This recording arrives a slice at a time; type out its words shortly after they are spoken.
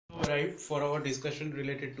arrived for our discussion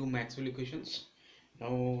related to Maxwell equations.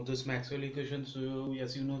 Now, this Maxwell equations,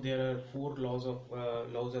 as you know, there are four laws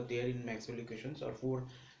are there in Maxwell equations, or four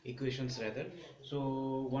equations rather.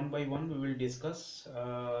 So, one by one, we will discuss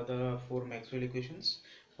the four Maxwell equations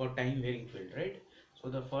for time varying field, right? So,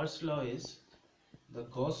 the first law is the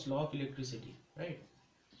Gauss law of electricity, right?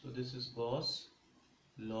 So, this is Gauss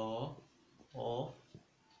law of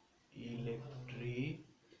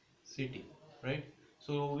electricity, right?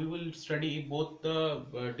 So we will study both the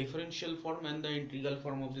differential form and the integral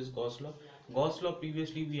form of this Gauss law. Gauss law,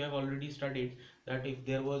 previously we have already studied that if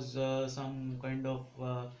there was some kind of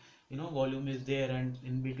volume is there, and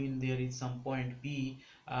in between there is some point P,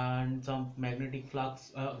 and some electric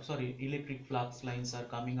flux lines are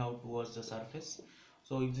coming out towards the surface.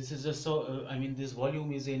 So if this is just this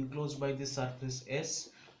volume is enclosed by this surface S.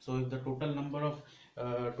 So if the total number of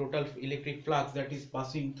total electric flux that is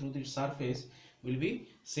passing through the surface will be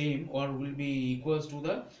same, or will be equals to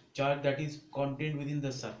the charge that is contained within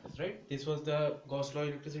the surface, right? This was the Gauss law of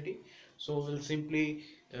electricity. So we'll simply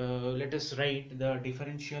let us write the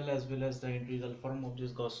differential as well as the integral form of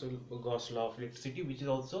this Gauss law of electricity, which is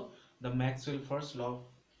also the Maxwell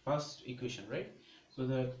first equation, right? So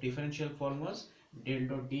the differential form was del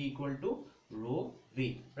dot D equal to rho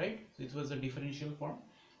V, right? So it was the differential form,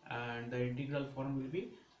 and the integral form will be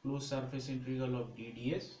closed surface integral of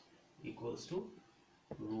dds equals to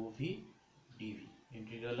rho v dv,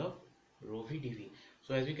 integral of rho v dv.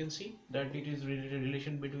 So as you can see that it is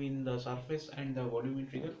relation between the surface and the volume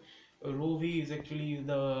integral. Rho v is actually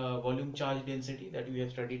the volume charge density that we have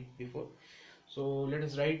studied before. So let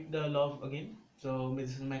us write the law again. So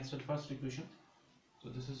this is Maxwell first equation. So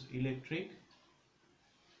this is electric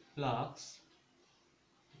flux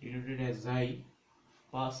denoted as I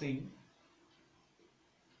passing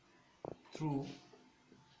through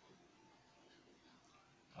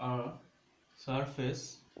a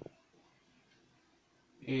surface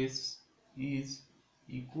is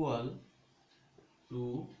equal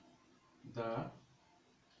to the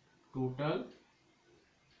total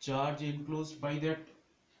charge enclosed by that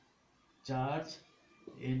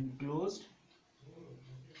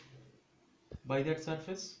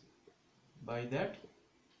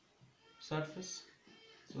surface.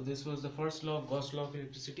 So this was the first law of Gauss law of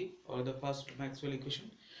electricity, or the first Maxwell equation.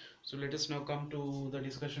 So let us now come to the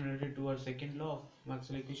discussion related to our second law of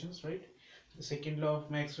Maxwell equations, right? The second law of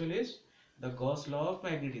Maxwell is the Gauss law of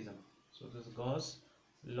magnetism. So this Gauss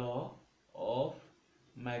law of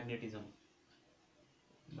magnetism,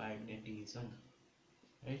 right?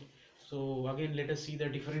 So again, let us see the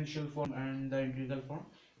differential form and the integral form.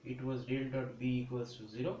 It was del dot B equals to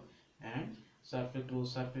 0, and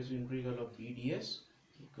closed surface integral of dds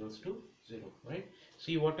equals to 0, right?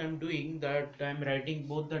 See what I'm doing, that I'm writing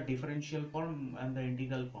both the differential form and the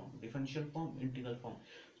integral form. Differential form, integral form.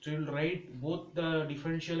 So you'll write both the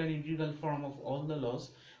differential and integral form of all the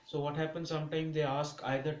laws. So what happens, sometimes they ask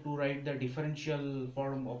either to write the differential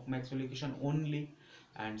form of Maxwell equation only,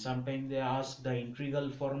 and sometimes they ask the integral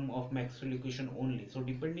form of Maxwell equation only. So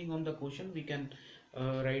depending on the question, we can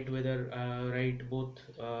write both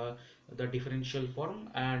the differential form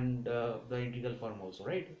and the integral form also,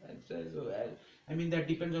 right? That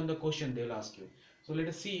depends on the question they'll ask you. So let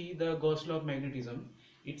us see the Gauss law of magnetism.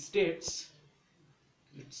 It states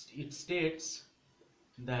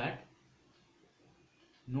that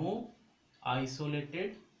no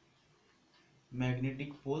isolated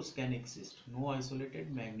magnetic poles can exist. No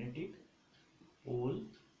isolated magnetic pole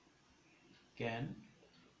can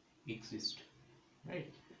exist,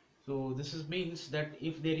 right? So this means that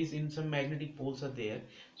if there is some magnetic poles are there,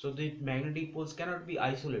 so the magnetic poles cannot be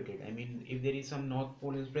isolated. If there is some north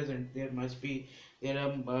pole is present, there must be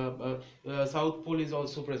south pole is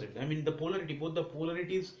also present. The polarity, both the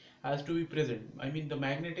polarities has to be present. The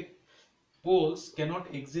magnetic poles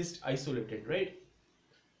cannot exist isolated, right?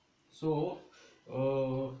 So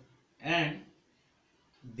and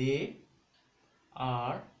they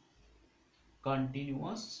are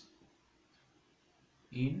continuous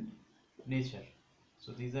in nature.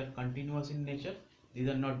 So these are continuous in nature, these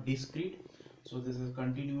are not discrete. So this is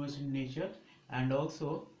continuous in nature and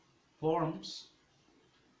also forms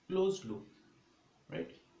closed loop,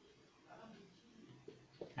 right?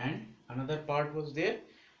 And another part was there.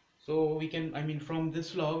 So we can, from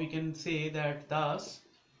this law we can say that thus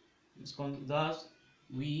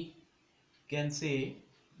we can say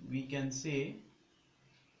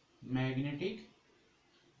magnetic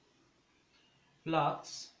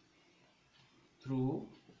flux through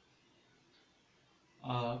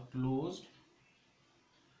a closed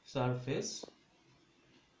surface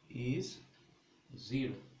is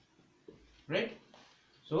 0, right?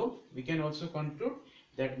 So we can also conclude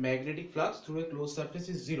that magnetic flux through a closed surface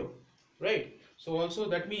is zero, right? So also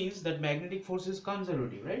that means that magnetic force is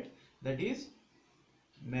conservative, right? That is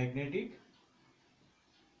magnetic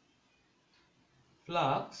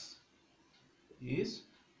flux is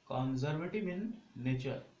conservative in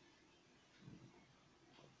nature,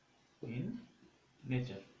 in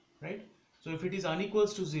nature, right? So if it is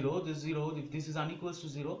unequals to zero, if this is unequals to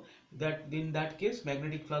zero, that in that case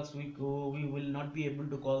magnetic flux we will not be able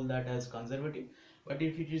to call that as conservative. But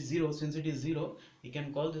if it is zero, since it is zero, we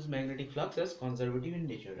can call this magnetic flux as conservative in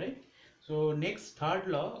nature, right? So next, third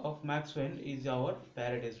law of Maxwell is our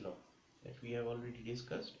Faraday's law that we have already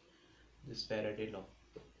discussed, this Faraday law,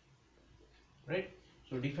 right?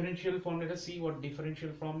 So differential form, let us see what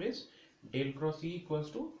differential form is. Del cross E equals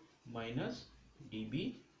to minus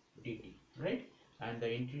dB dt, right? And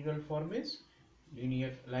the integral form is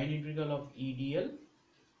linear line integral of EdL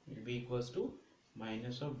will be equals to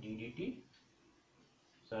minus of ddt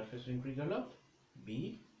surface integral of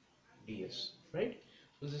B ds, right?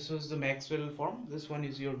 So this was the Maxwell form. This one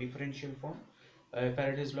is your differential form,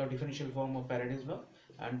 Faraday's law, differential form of Faraday's law,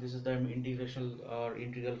 and this is the integral or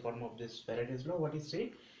integral form of this Faraday's law. What is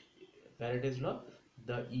saying? Faraday's law: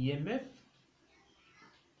 the EMF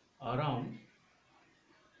around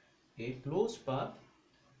a closed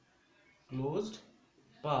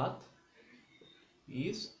path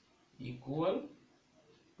is equal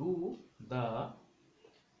to the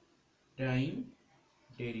time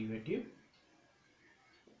derivative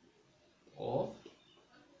of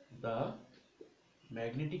the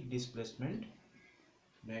magnetic displacement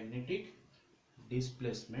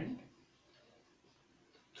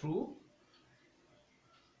through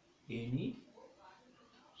any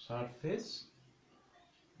surface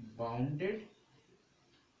bounded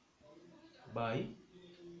by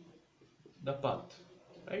the path,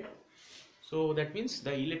 right? So that means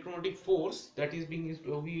the electromotive force that is being,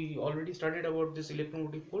 we already studied about this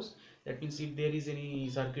electromotive force. That means if there is any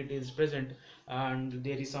circuit is present and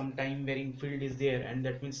there is some time varying field is there, and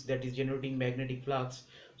that means that is generating magnetic flux,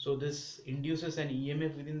 so this induces an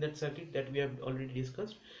EMF within that circuit that we have already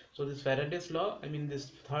discussed. So this Faraday's law, I mean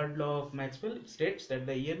this third law of Maxwell, states that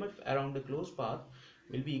the EMF around the closed path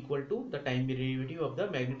will be equal to the time derivative of the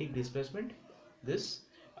magnetic displacement, this,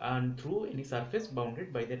 and through any surface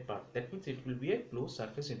bounded by that path. That means it will be a closed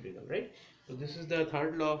surface integral, right? So this is the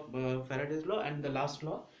third law of Faraday's law. And the last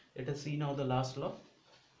law, let us see now the last law.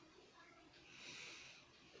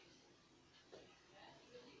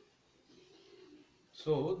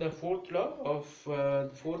 So the fourth law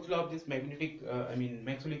of this magnetic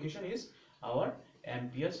Maxwell equation is our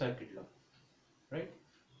Ampere circuit law, right?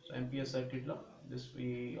 So Ampere circuit law, this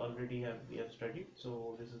we have studied.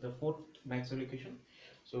 So this is the fourth Maxwell equation.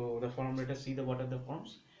 So the form, let us see the what are the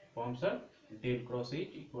forms. Forms are del cross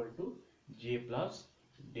H equal to J plus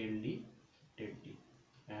del D del T,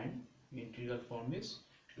 and integral form is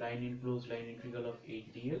line integral of H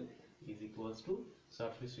dl is equals to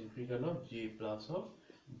surface integral of J plus of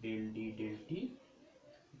del D del T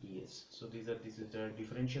ds. So this is the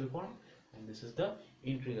differential form, and this is the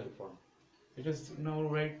integral form. Let us now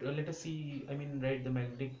write, let us see, write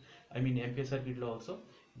the Ampere circuit law also.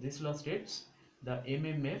 This law states the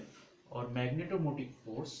MMF or magnetomotive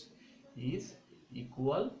force is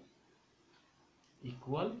equal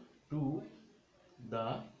to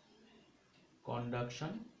the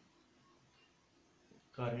conduction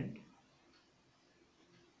current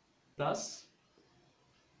plus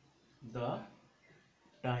the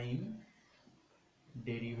time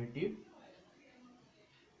derivative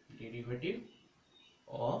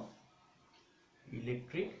of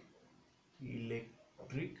electric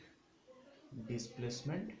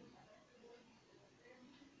displacement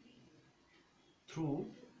through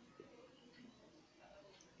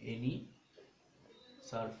any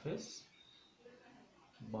surface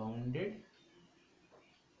bounded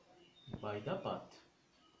by the path.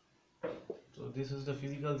 So this is the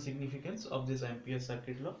physical significance of this Ampere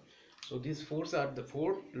circuit law. So these four are the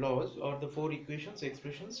four laws, or the four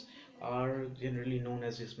expressions are generally known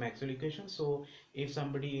as this Maxwell equation. So if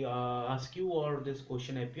somebody asks you or this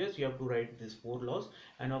question appears, you have to write these four laws,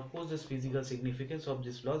 and of course this physical significance of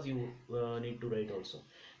these laws you need to write also.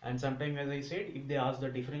 And sometimes, as I said, if they ask the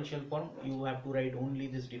differential form, you have to write only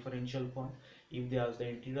this differential form. If they ask the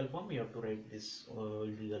integral form, you have to write this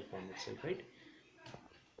integral form itself, right?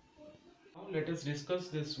 Now let us discuss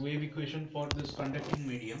this wave equation for this conducting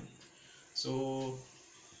medium. So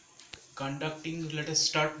conducting, let us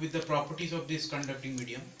start with the properties of this conducting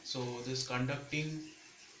medium. So this conducting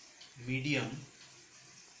medium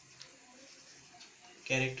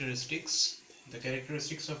characteristics, the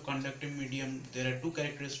characteristics of conducting medium, there are two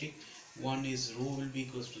characteristics. One is rho will be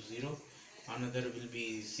equals to 0, another will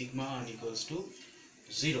be sigma n equals to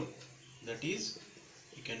 0. That is,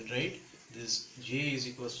 you can write this J is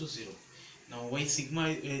equals to 0. Now why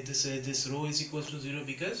sigma this rho is equals to 0?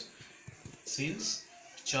 Because since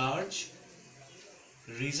charge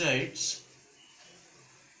resides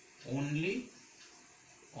only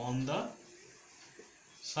on the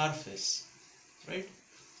surface, right?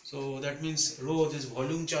 So that means rho, this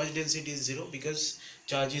volume charge density, is 0 because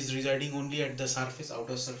charge is residing only at the surface,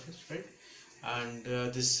 outer surface, right? And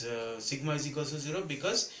this sigma is equals to 0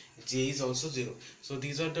 because J is also 0. So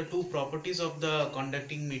these are the two properties of the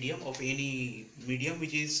conducting medium, of any medium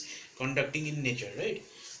which is conducting in nature, right?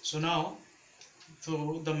 So now,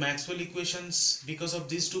 so the Maxwell equations, because of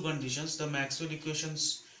these two conditions, the Maxwell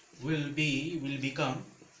equations will become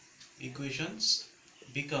equations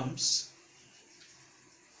becomes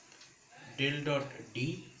del dot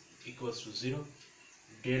D equals to 0,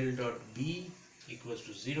 del dot B equals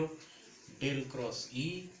to 0, del cross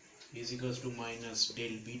E is equals to minus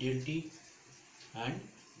del B del T, and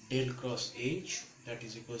del cross H, that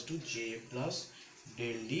is equals to J plus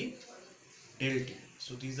del D del T.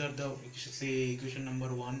 So these are the, say, equation number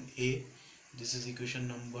 1A, this is equation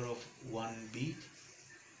number of 1B,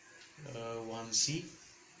 1C,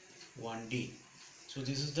 1D. So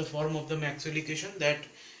this is the form of the Maxwell equation that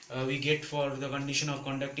we get for the condition of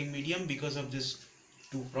conducting medium because of these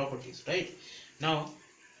two properties, right? Now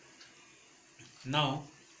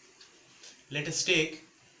let us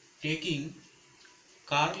taking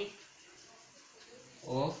curl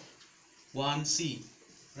of 1C,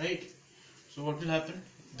 right? So what will happen?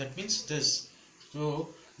 That means this. So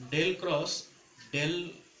del cross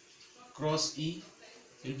E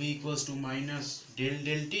will be equals to minus del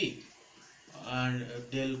T and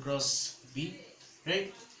del cross B,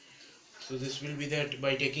 right? So this will be that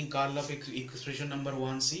by taking curl of expression number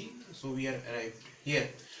 1C. So we are arrived here.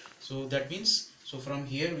 So that means, so from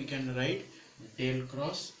here we can write del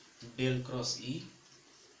cross E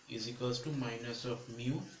is equals to minus of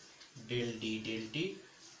mu del D del T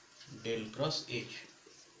del cross H.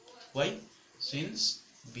 Why? Since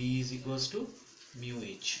B is equals to mu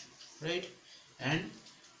H, right? And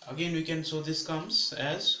again we can, so this comes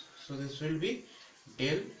as, so this will be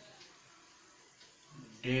del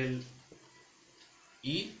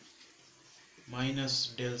E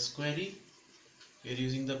minus del square E, we are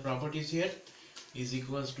using the properties here, is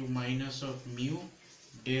equals to minus of mu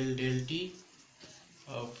del T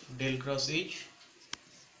of del cross H,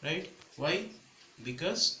 right? Why?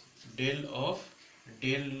 Because del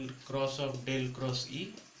cross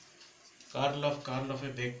E, curl of a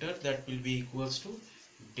vector, that will be equals to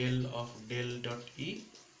del dot E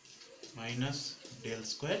minus del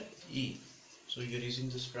square E. So you are using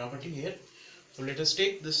this property here. So let us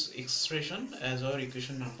take this expression as our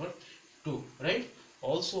equation number 2, right?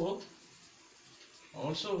 Also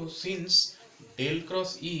since del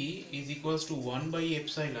cross E is equals to 1 by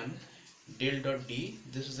epsilon del dot D,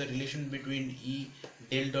 this is the relation between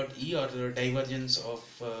del dot E, or the divergence of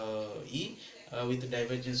E with the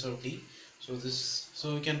divergence of D.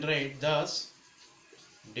 So we can write thus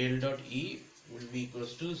del dot E will be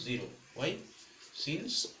equals to 0. Why?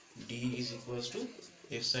 Since D is equals to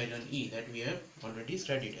epsilon E, that we have already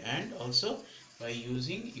studied, and also by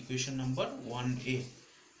using equation number 1A,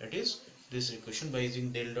 that is this equation, by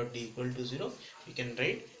using del dot D equal to 0, we can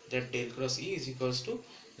write that del cross E is equals to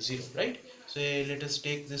 0, right? So let us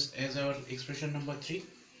take this as our expression number 3.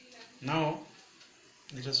 Now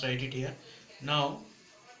let us write it here. Now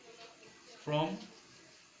from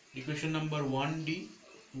equation number 1D,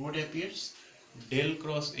 what appears? Del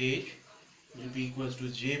cross H will be equals to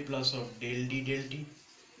J plus of del D del T,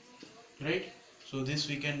 right? So this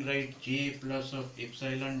we can write J plus of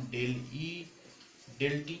epsilon del E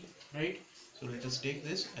del T, right? So let us take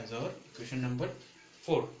this as our equation number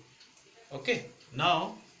 4. Okay,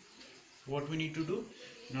 now what we need to do?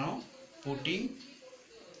 Now putting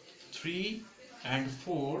 3 and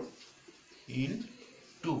 4 in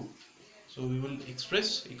 2. So we will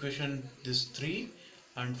express equation this 3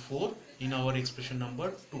 and 4 in our expression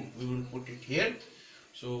number 2. We will put it here.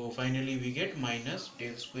 So finally we get minus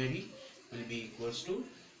del square E will be equals to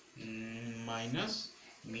minus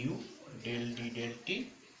mu del D del T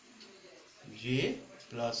J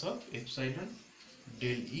plus of epsilon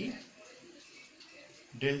del E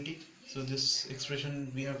del T. So this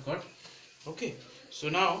expression we have got. Okay, so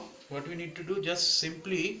now what we need to do, just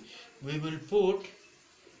simply we will put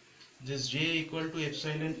this J equal to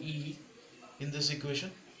epsilon E in this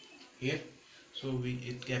equation here. So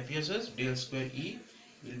it appears as del square E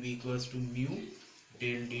will be equals to mu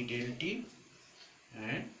del D del T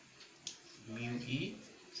and mu E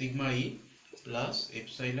sigma E plus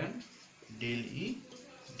epsilon del E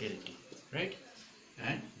del T, right?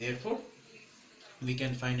 And therefore we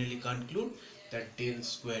can finally conclude that del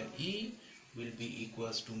square E will be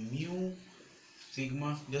equals to mu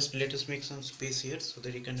sigma. Just let us make some space here so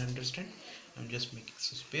that you can understand. I'm just making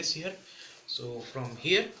some space here. So from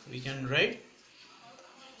here we can write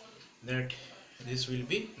that this will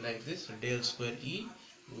be like this: del square E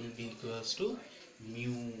will be equals to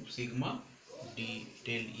mu sigma d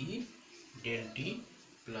del E del T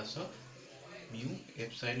plus of mu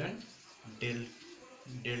epsilon del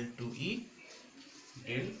 2E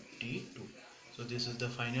del T2. So this is the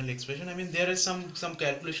final expression. I mean, there is some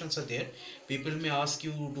calculations are there. People may ask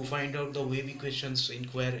you to find out the wave equations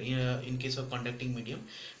in case of conducting medium.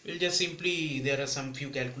 We'll just simply, there are some few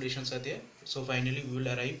calculations are there. So finally we will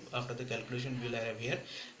arrive, after the calculation we will arrive here,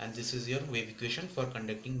 and this is your wave equation for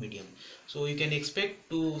conducting medium. So you can expect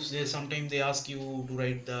to say, sometime they ask you to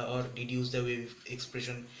write the or deduce the wave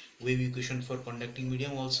equation for conducting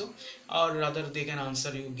medium also, or rather they can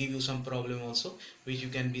answer you, give you some problem also, which you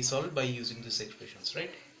can be solved by using these expressions, right?